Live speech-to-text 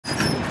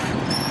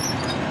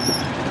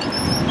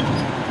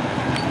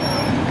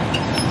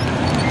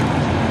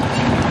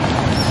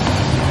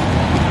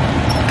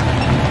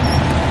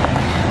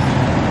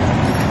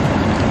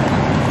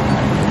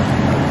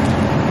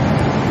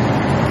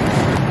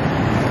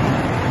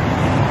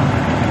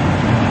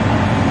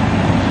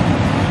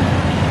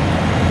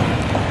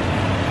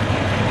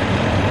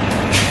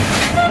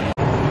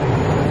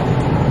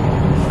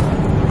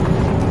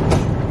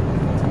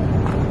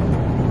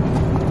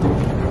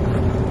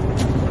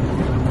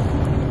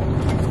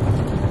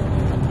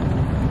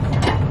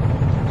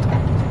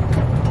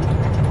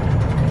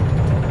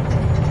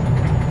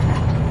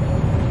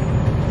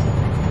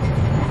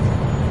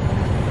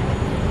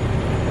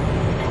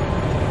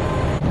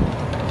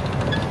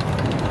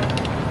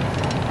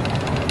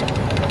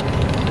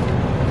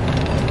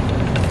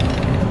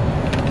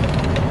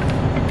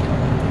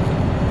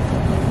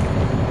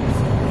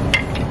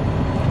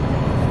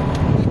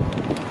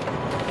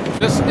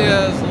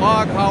This is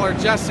Log Hauler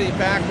Jesse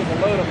back with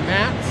a load of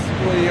mats.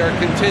 We are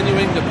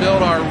continuing to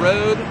build our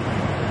road,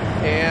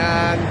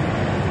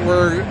 and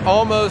we're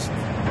almost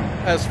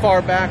as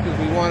far back as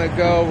we want to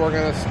go. We're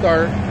going to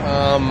start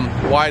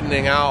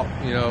widening out,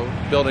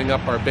 building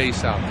up our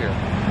base out here.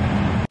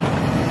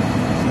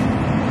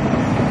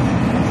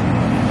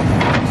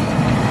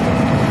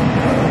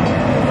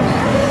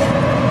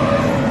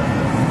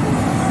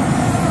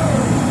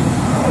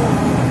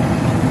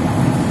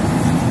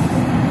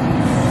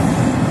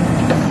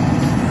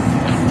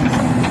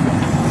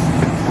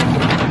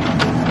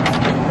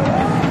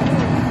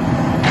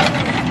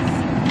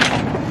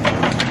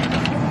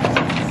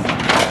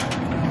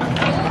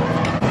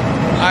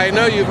 I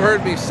know you've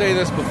heard me say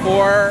this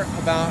before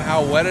about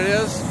how wet it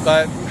is,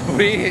 but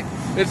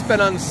it's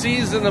been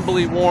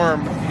unseasonably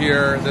warm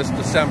here this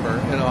December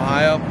in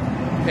Ohio.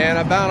 And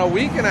about a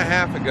week and a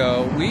half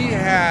ago, we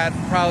had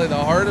probably the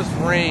hardest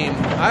rain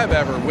I've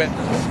ever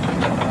witnessed.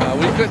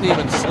 We couldn't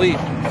even sleep.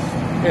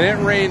 And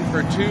it rained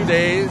for 2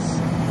 days.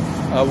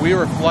 We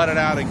were flooded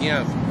out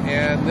again.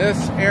 And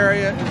this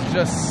area is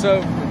just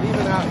soaked. And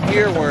even out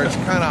here where it's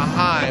kind of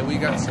high, we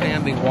got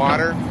standing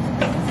water.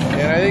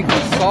 And I think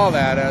you saw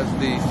that as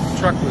the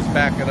truck was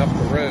backing up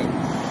the road.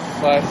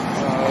 But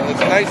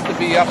it's nice to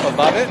be up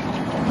above it.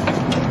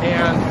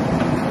 And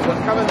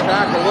we're coming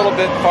back a little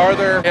bit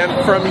farther.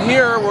 And from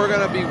here, we're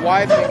going to be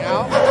widening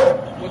out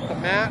with the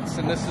mats.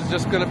 And this is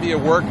just going to be a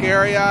work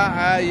area.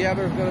 Yeah,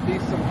 there's going to be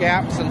some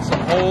gaps and some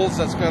holes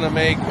that's going to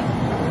make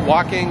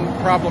walking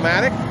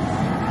problematic.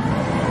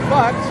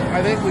 But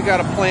I think we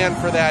got a plan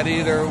for that,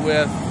 either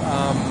with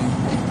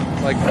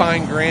like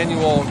fine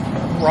granule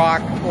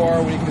rock,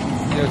 or we can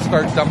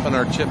start dumping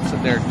our chips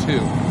in there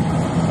too.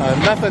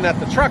 Nothing that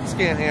the trucks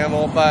can't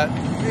handle, but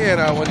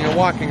when you're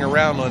walking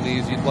around on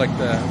these, you'd like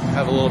to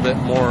have a little bit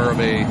more of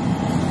a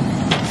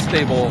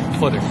stable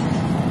footing.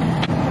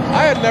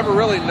 I had never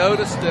really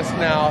noticed this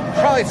now,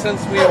 probably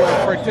since we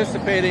were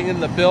participating in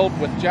the build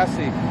with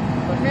Jesse.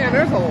 But man,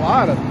 there's a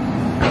lot of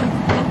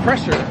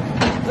pressure.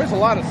 There's a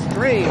lot of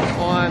strain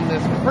on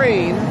this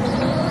crane,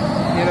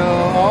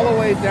 all the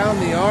way down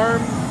the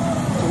arm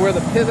to where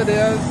the pivot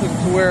is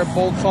and to where it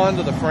bolts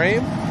onto the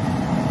frame.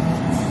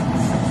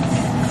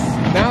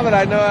 Now that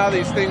I know how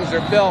these things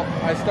are built,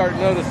 I start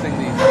noticing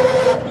these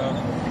things.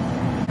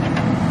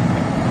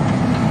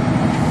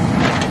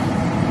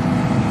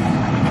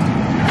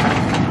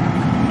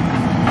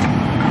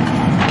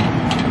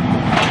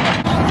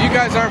 If you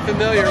guys aren't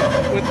familiar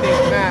with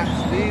these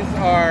mats, these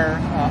are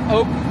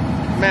oak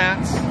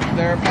mats.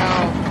 They're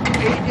about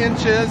 8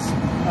 inches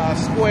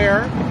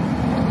square,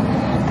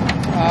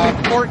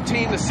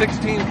 14 to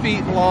 16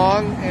 feet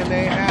long, and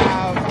they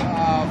have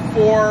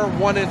 4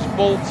 1-inch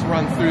bolts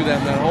run through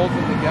them that hold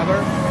them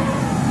together.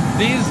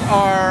 These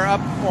are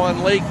up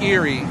on Lake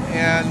Erie,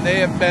 and they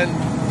have been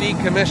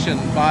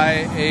decommissioned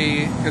by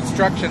a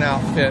construction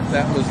outfit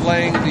that was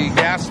laying the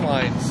gas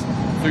lines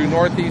through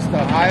northeast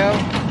Ohio.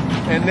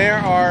 And there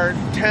are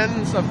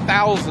tens of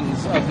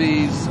thousands of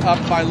these up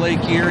by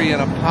Lake Erie in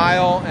a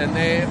pile, and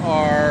they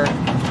are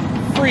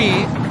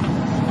free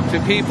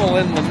to people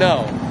in the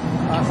know.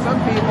 Some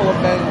people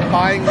have been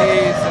buying these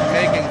and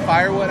making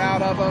firewood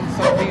out of them.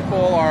 Some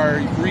people are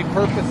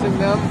repurposing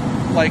them,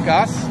 like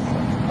us,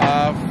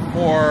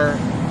 for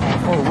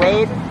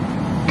road.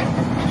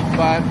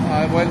 But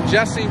when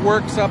Jesse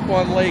works up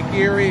on Lake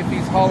Erie, if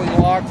he's hauling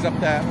logs up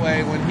that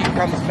way, when he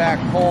comes back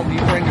home, he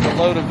brings a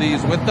load of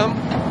these with them.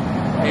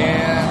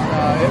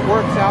 And it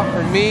works out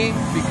for me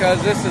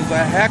because this is a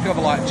heck of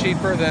a lot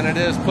cheaper than it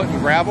is putting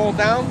gravel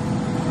down.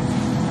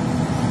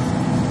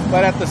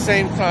 But at the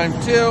same time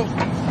too,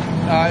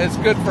 it's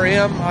good for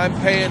him. I'm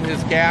paying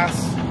his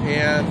gas,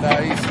 and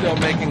he's still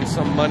making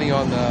some money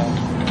on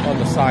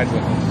the side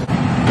with it.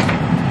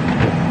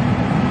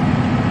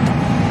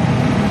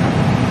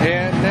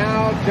 And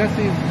now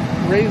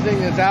Jesse's raising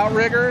his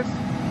outriggers,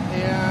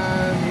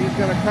 and he's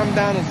going to come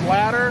down his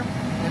ladder,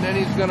 and then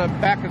he's going to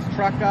back his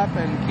truck up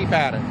and keep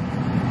at it.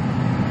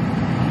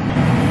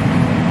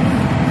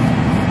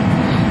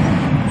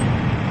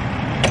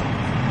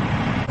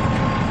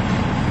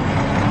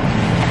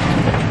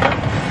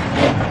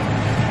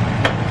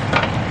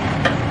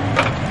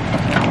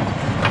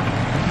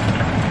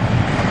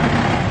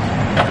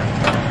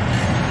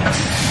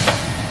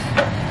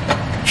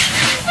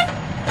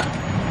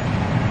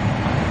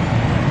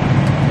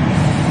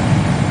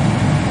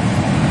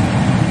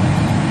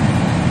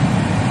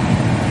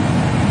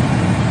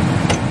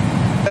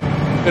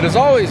 It has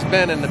always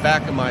been in the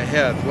back of my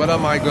head, what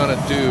am I going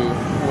to do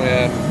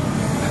when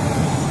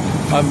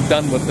I'm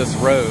done with this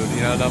road?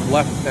 And I'm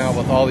left now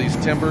with all these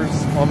timbers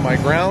on my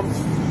ground.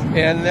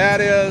 And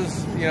that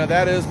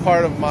is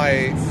part of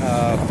my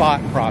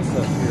thought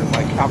process here,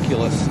 my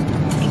calculus.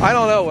 I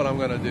don't know what I'm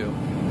going to do.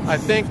 I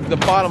think the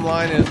bottom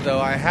line is, though,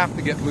 I have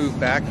to get moved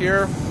back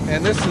here.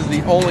 And this is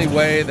the only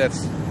way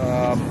that's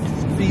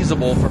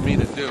feasible for me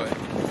to do it.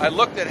 I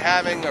looked at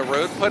having a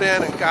road put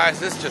in, and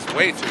guys, it's just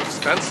way too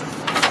expensive.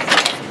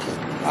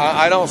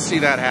 I don't see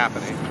that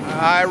happening.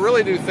 I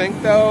really do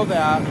think, though,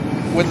 that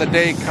when the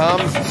day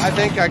comes, I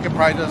think I could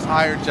probably just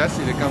hire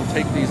Jesse to come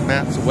take these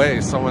mats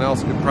away. Someone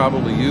else could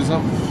probably use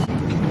them.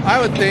 I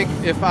would think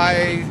if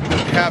I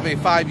have a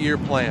 5-year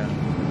plan,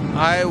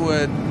 I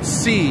would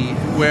see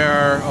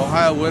where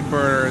Ohio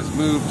Woodburner has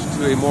moved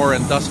to a more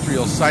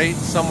industrial site,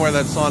 somewhere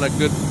that's on a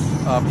good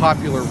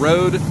popular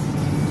road,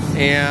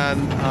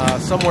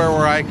 and somewhere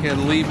where I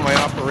can leave my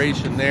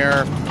operation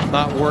there,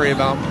 not worry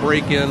about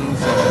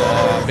break-ins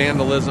and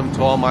vandalism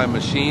to all my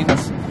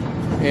machines,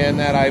 and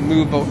that I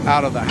move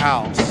out of the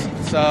house.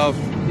 So,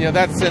 you know,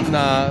 that's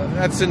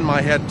in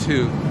my head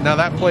too. Now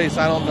that place,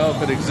 I don't know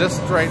if it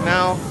exists right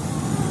now,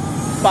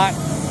 but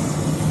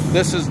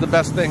this is the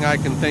best thing I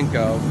can think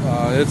of.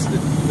 It's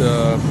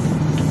the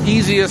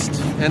easiest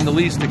and the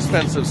least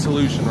expensive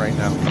solution right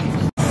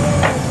now.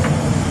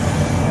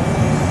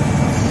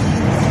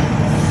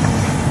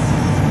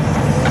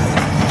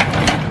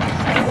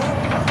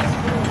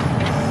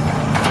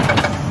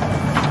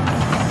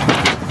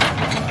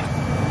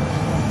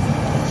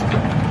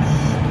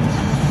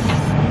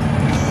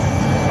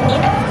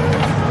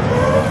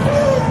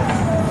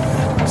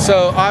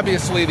 So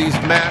obviously these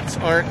mats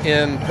aren't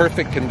in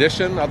perfect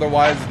condition,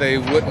 otherwise they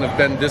wouldn't have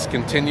been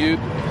discontinued.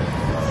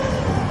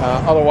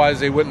 Otherwise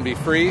they wouldn't be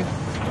free.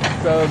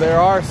 So there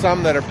are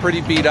some that are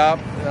pretty beat up.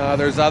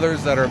 There's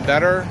others that are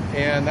better,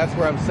 and that's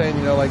where I'm saying,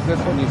 you know, like this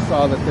one, you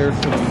saw that there's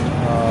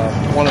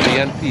some, one of the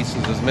end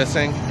pieces is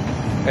missing,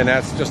 and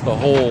that's just the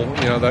hole,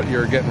 you know, that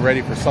you're getting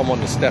ready for someone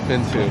to step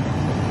into.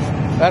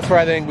 That's where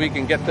I think we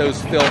can get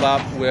those filled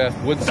up with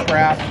wood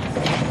scrap.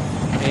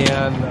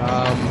 And you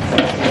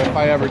know, if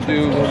I ever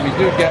do, when we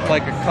do get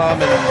like a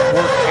common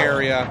work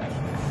area,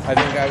 I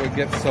think I would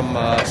get some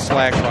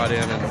slag brought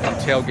in and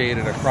tailgate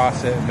it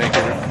across it and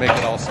make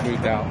it all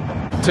smoothed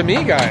out. To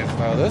me, guys,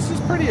 though, this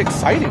is pretty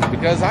exciting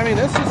because I mean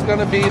this is going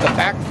to be the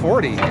back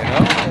 40, you know,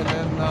 and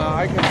then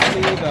I can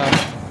see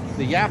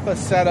the Japa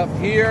set up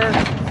here,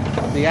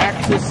 the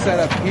axis set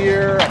up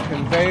here, a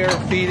conveyor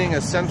feeding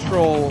a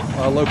central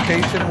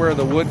location where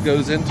the wood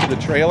goes into the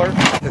trailer.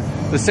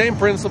 The same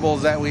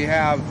principles that we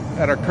have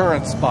at our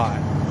current spot,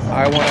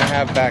 I want to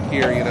have back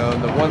here, you know,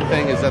 and the one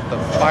thing is that the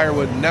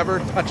firewood never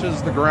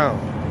touches the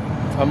ground.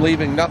 I'm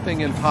leaving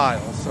nothing in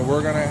piles, so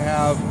we're going to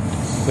have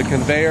the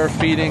conveyor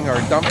feeding our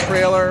dump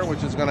trailer,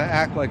 which is going to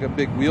act like a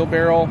big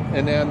wheelbarrow,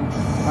 and then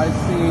I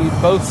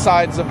see both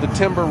sides of the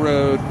timber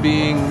road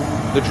being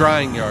the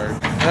drying yard.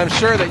 And I'm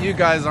sure that you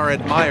guys are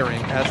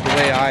admiring, as the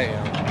way I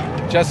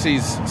am,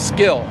 Jesse's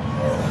skill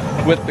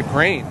with the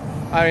crane.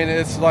 I mean,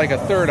 it's like a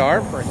third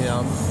arm for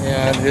him,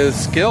 and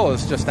his skill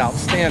is just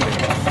outstanding.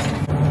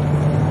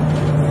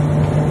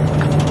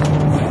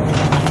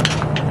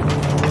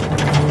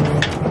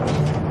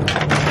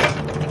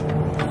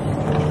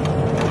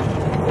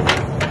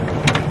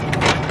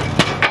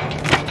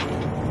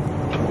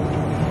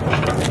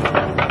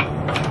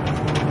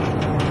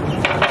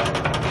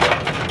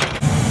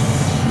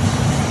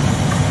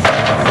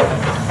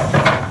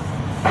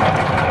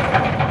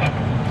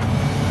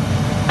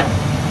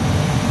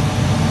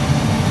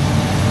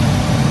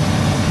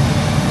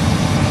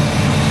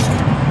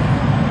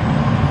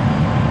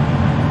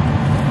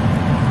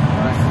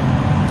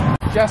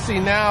 Jesse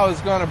now is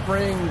going to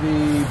bring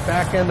the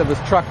back end of his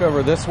truck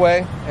over this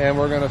way, and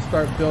we're going to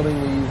start building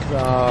these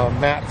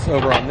mats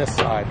over on this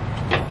side.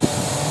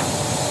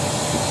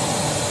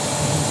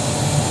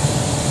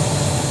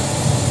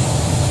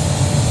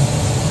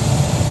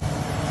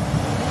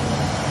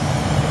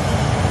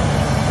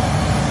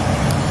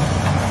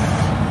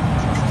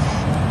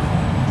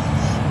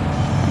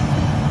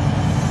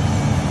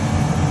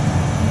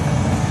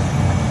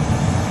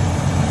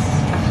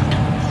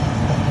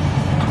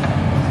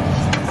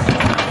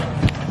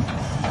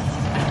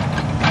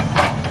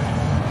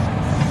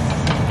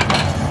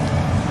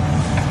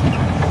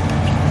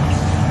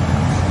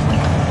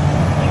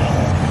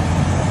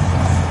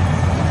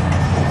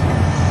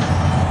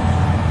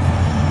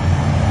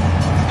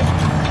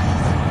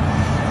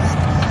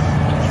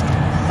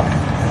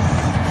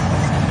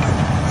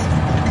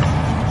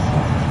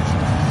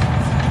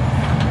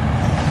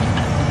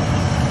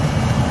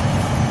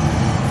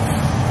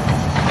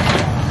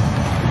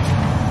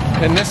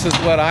 And this is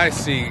what I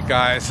see,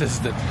 guys, is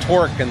the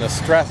torque and the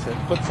stress it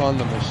puts on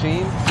the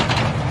machine.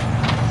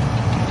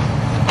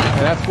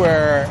 And that's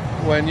where,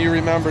 when you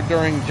remember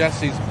during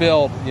Jesse's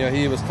build, you know,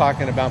 he was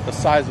talking about the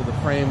size of the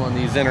frame on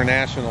these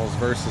Internationals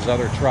versus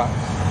other trucks.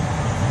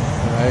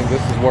 And I think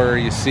this is where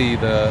you see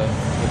the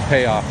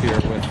payoff here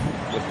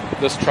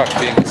with this truck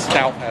being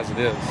stout as it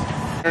is.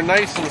 They're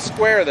nice and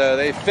square though,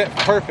 they fit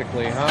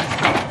perfectly, huh?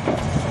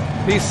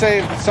 He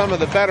saved some of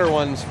the better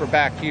ones for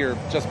back here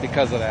just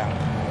because of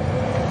that.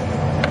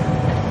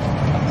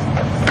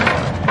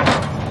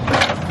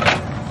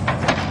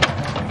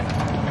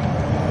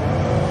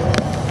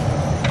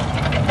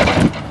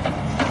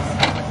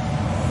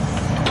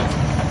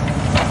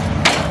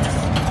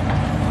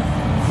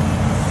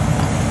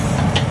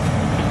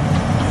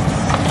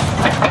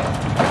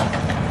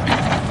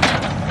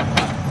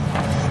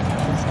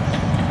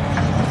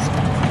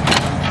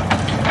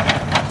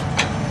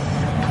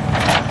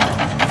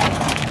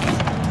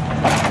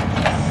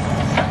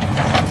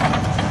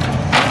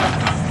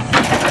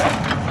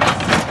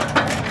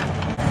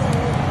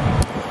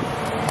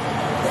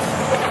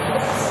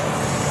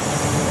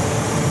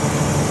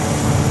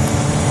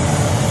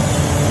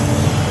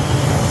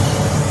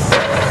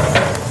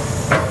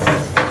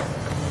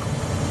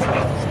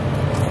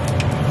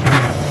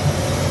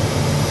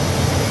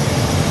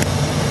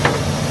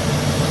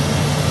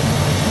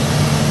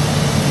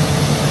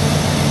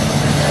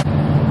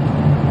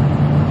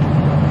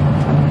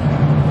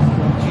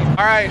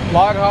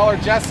 Log hauler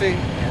Jesse.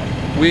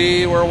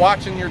 We were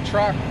watching your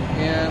truck,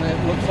 and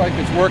it looks like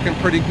it's working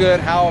pretty good.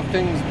 How have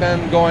things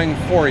been going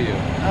for you?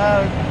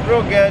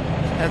 Real good.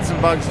 Had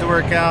some bugs to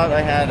work out.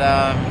 I had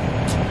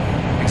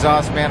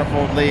exhaust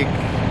manifold leak,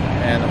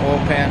 and the oil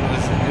pan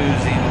was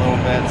oozing a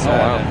little bit, so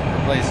I had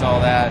to replace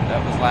all that.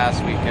 That was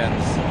last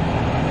weekend's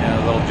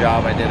little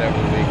job I did over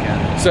the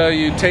weekend. So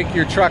you take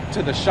your truck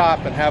to the shop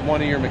and have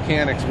one of your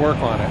mechanics work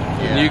on it,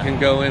 and you can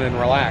go in and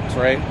relax,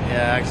 right?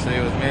 Yeah, actually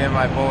it was me and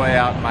my boy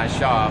out in my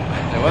shop.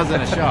 It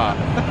wasn't a shop.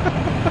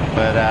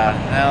 But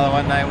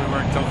one night we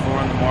worked till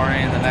 4 in the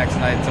morning, and the next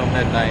night till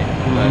midnight.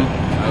 But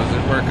I was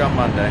at work on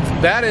Monday.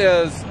 That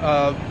is,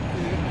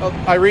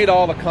 I read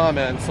all the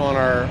comments on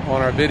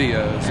our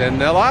videos,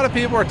 and a lot of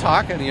people are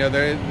talking.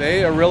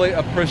 They really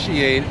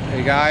appreciate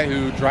a guy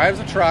who drives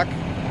a truck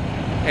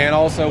and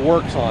also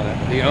works on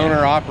it. The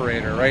owner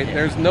operator, right? Yeah.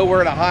 There's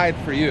nowhere to hide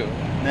for you.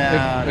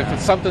 If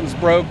something's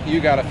broke,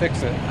 you got to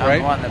fix it, right? I'm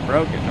the one that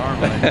broke it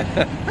normally.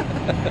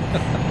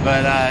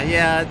 But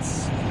yeah,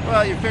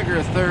 well, you figure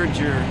a third's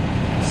your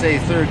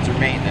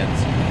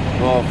maintenance.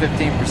 Well,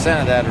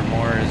 15% of that or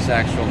more is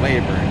actual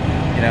labor.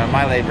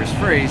 My labor's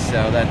free,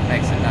 so that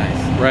makes it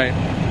nice. Right.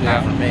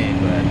 Not for me,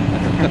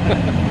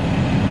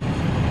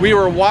 but we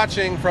were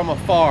watching from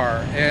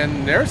afar,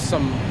 and there's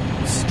some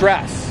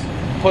stress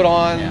put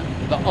on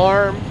the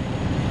arm.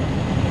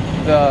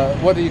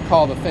 What do you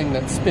call the thing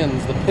that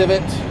spins? The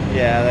pivot?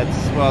 Yeah,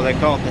 they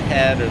call it the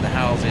head or the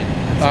housing.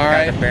 It's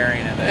got the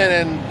bearing in it. And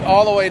then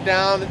all the way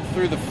down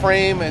through the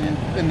frame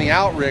and the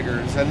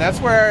outriggers. And that's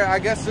where I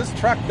guess this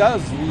truck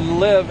does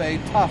live a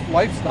tough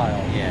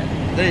lifestyle. Yeah,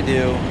 they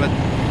do. But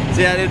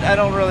see, I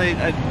don't really,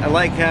 I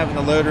like having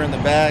the loader in the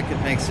back. It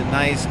makes it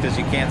nice because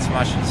you can't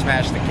smash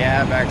the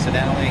cab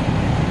accidentally.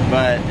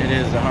 But it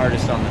is the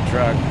hardest on the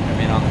truck,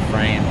 on the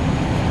frame.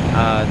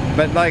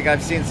 But like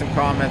I've seen some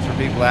comments where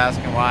people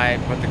asking why I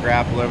put the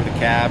grapple over the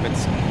cab.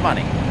 It's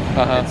money.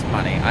 It's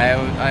money.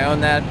 I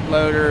own that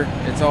loader.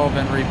 It's all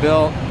been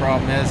rebuilt. The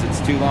problem is it's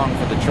too long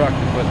for the truck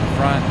to put in the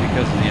front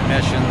because of the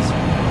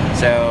emissions.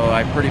 So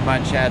I pretty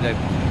much had to,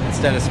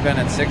 instead of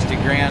spending 60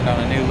 grand on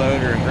a new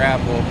loader and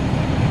grapple,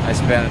 I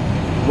spent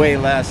way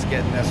less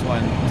getting this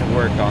one to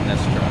work on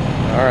this truck.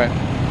 All right.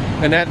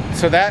 And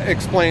that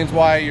explains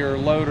why your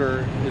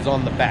loader is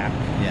on the back.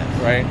 Yes.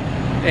 Right?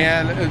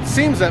 And it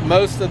seems that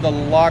most of the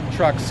log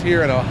trucks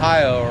here in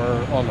Ohio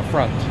are on the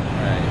front.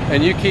 Right.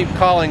 And you keep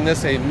calling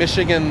this a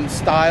Michigan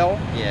style?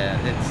 Yeah,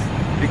 it's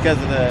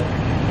because of the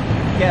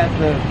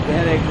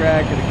headache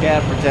rack or the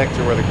cab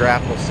protector where the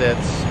grapple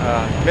sits.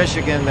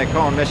 Michigan, they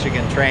call them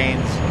Michigan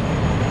trains.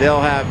 They'll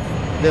have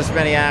this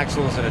many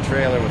axles in a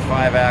trailer with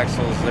 5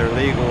 axles. They're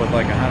legal with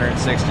like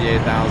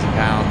 168,000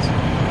 pounds.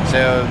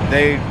 So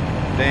they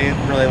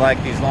really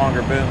like these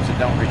longer booms that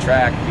don't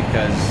retract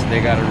because they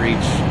got to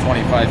reach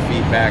 25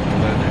 feet back to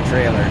load their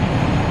trailer.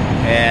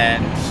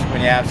 And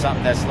when you have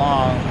something that's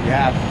long,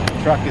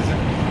 the truck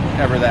isn't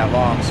ever that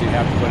long, so you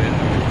have to put it in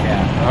the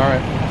cab. All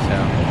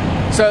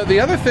right. So the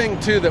other thing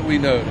too that we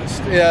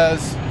noticed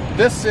is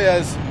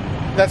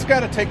that's got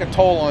to take a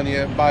toll on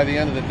you by the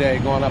end of the day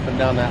going up and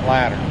down that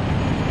ladder.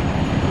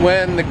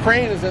 When the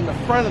crane is in the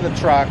front of the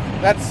truck,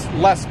 that's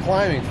less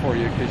climbing for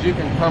you because you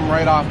can come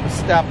right off the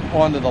step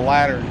onto the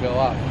ladder and go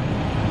up.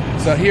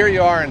 So here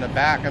you are in the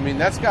back.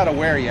 That's got to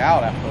wear you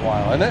out after a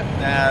while, isn't it?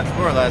 Nah, it's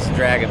more or less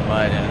dragging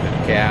mud into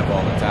the cab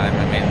all the time.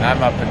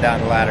 I'm up and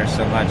down the ladder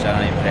so much I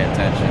don't even pay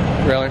attention.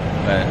 Really?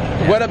 But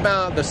what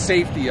about the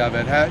safety of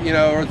it?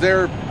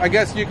 I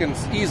guess you can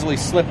easily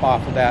slip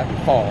off of that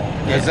and fall.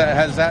 Yeah.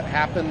 Has that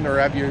happened, or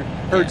have you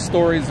heard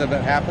stories of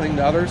it happening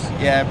to others?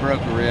 Yeah, I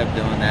broke a rib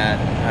doing that.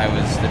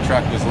 The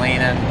truck was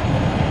leaning.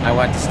 I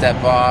went to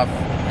step off,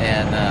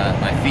 and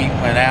my feet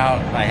went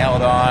out. I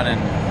held on,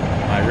 and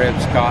my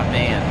ribs caught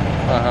me, and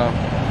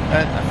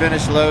I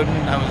finished loading.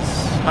 I was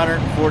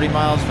 140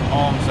 miles from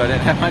home, so I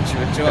didn't have much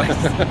of a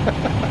choice.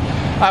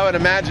 I would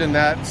imagine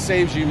that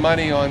saves you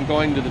money on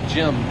going to the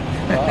gym,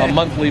 a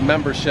monthly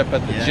membership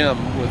at the gym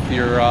with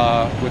your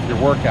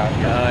workout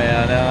here. Oh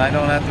yeah, no, I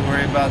don't have to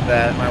worry about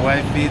that. My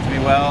wife feeds me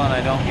well, and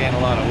I don't gain a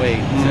lot of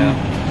weight. So.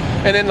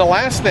 And then the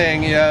last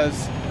thing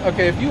is,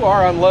 okay, if you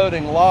are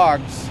unloading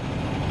logs,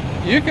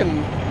 you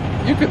can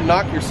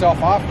knock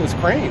yourself off this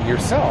crane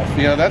yourself.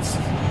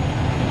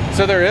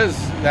 So there is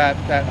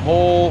that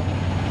whole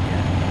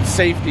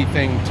safety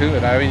thing to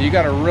it. You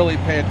got to really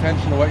pay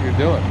attention to what you're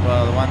doing.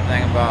 Well, the one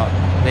thing about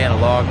being a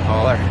log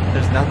hauler,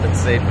 there's nothing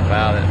safe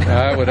about it.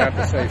 I would have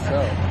to say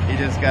so. You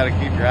just got to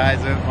keep your eyes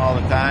open all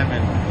the time.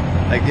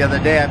 And like the other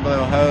day, I blew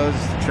a hose.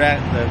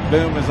 The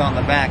boom was on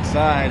the back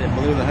side. It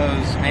blew the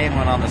hose main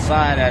one on the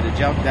side. I had to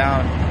jump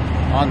down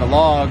on the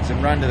logs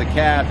and run to the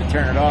cab to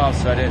turn it off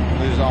so I didn't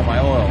lose all my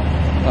oil.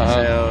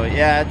 So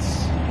yeah,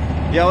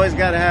 you always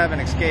got to have an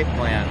escape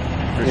plan.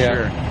 For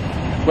sure.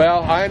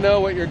 Well, I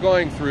know what you're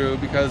going through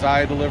because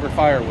I deliver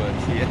firewood.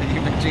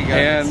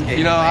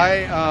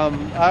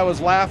 I was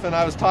laughing.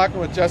 I was talking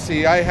with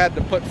Jesse. I had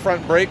to put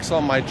front brakes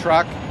on my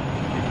truck,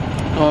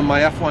 on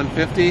my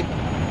F-150,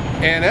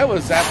 And it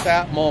was at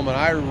that moment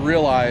I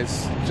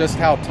realized just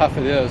how tough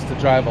it is to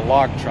drive a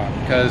log truck.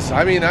 Because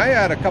I mean, I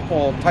had a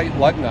couple tight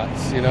lug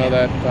nuts, you know,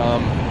 that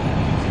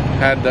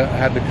had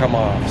to come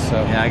off. So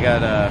yeah, I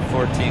got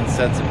 14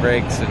 sets of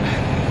brakes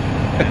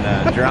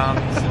and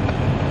drums. And,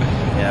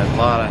 yeah, a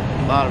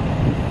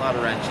lot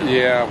of wrenches.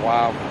 Yeah,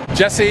 wow.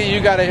 Jesse,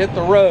 you got to hit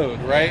the road,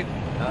 right?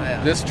 Oh,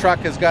 yeah. This truck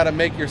has got to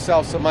make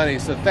yourself some money.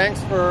 So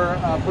thanks for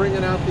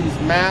bringing out these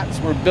mats.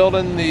 We're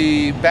building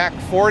the back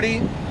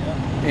 40.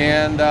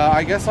 And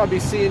I guess I'll be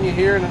seeing you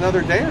here in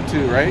another day or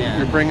two, right? Yeah.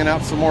 You're bringing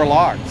out some more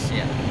logs.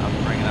 Yeah, I'll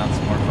be bringing out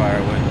some more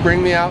firewood.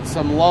 Bring me out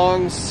some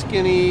long,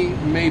 skinny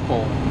maple,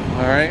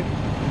 all right?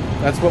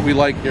 That's what we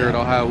like here at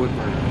Ohio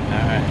Woodburner.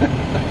 All right.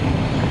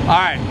 All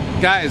right,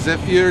 guys,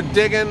 if you're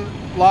digging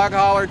Log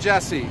Hauler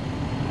Jesse,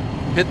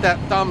 hit that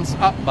thumbs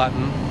up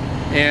button,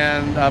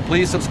 and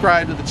please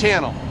subscribe to the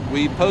channel.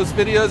 We post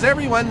videos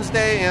every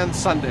Wednesday and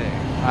Sunday.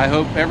 I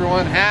hope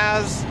everyone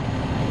has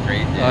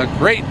Great day. a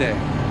great day.